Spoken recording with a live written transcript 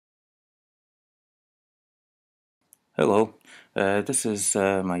Hello, this is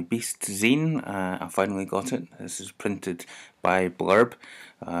my Beast Zine. I finally got it. This is printed by Blurb.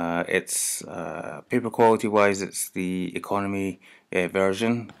 It's paper quality wise, it's the economy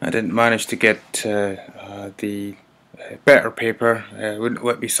version. I didn't manage to get the better paper. It wouldn't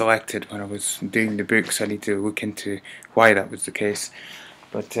let me select it when I was doing the books. I need to look into why that was the case.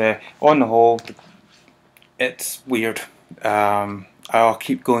 But on the whole, it's weird. I'll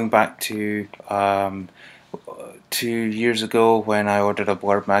keep going back to 2 years ago when I ordered a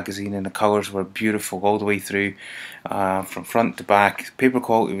Blurb magazine and the colours were beautiful all the way through, from front to back. Paper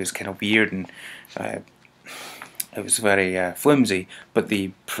quality was kind of weird and uh, it was very flimsy, but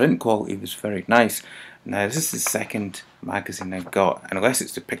the print quality was very nice. Now this is the second magazine I've got, and unless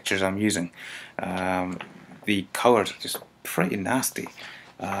it's the pictures I'm using, the colours are just pretty nasty.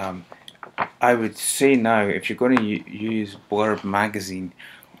 I would say now, if you're going to use Blurb magazine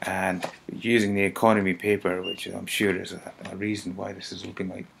and using the economy paper, which I'm sure is a reason why this is looking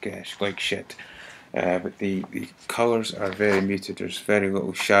like shit, but the colours are very muted. There's very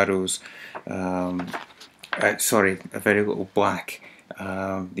little shadows. Sorry, a very little black.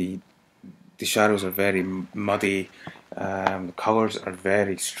 The shadows are very muddy. The colours are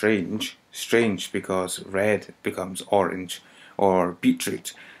very strange because red becomes orange or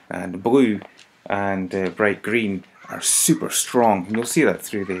beetroot, and blue and bright green are super strong, and you'll see that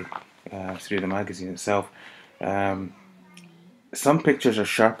through the magazine itself. Some pictures are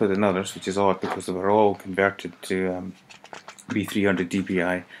sharper than others, which is odd because they were all converted to B300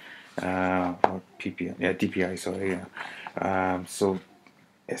 DPI or PPI, yeah, DPI. Sorry, yeah. So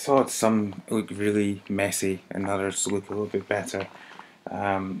it's odd. Some look really messy, and others look a little bit better.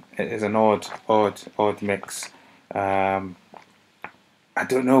 It is an odd mix. I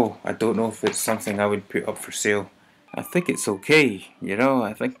don't know. I don't know if it's something I would put up for sale. I think it's okay,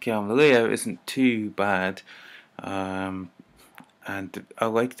 I think the layout isn't too bad, and I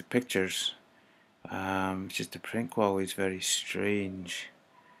like the pictures. It's just the print quality is very strange.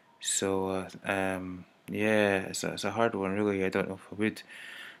 So, yeah, it's a hard one, really. I don't know if I would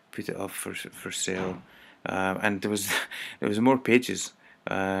put it up for sale. And there was more pages.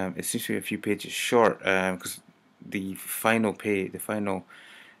 It seems to be a few pages short because the final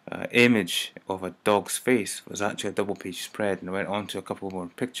image of a dog's face was actually a double page spread, and I went on to a couple more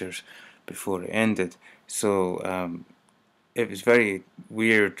pictures before it ended. So it was very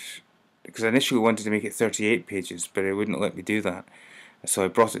weird because I initially wanted to make it 38 pages, but it wouldn't let me do that. So I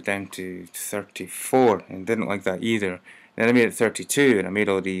brought it down to 34 and didn't like that either. Then I made it 32 and I made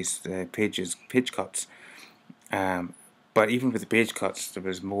all these page cuts. But even with the page cuts, there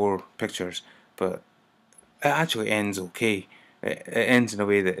was more pictures, but it actually ends okay. It ends in a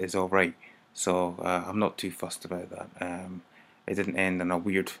way that is alright, so I'm not too fussed about that. It didn't end on a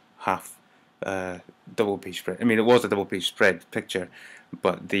weird half double page spread. I mean, it was a double page spread picture,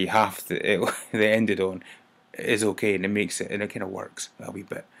 but the half that it they ended on is okay, and it makes it, and it kind of works a wee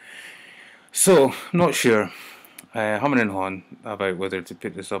bit. So, not sure. Humming and hawing about whether to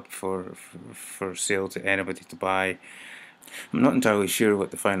put this up for sale to anybody to buy. I'm not entirely sure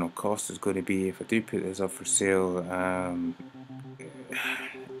what the final cost is going to be if I do put this up for sale,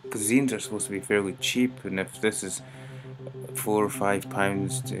 because zines are supposed to be fairly cheap, and if this is £4 or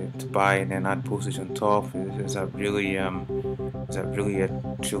 £5 to buy and then add postage on top, is that really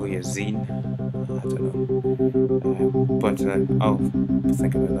truly a zine? I don't know, but I'll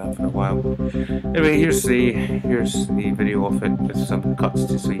think about that for a while. Anyway, here's the video of it with some cuts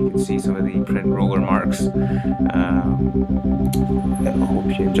just so you can see some of the print roller marks. I hope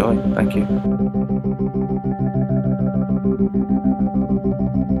you enjoy. Thank you.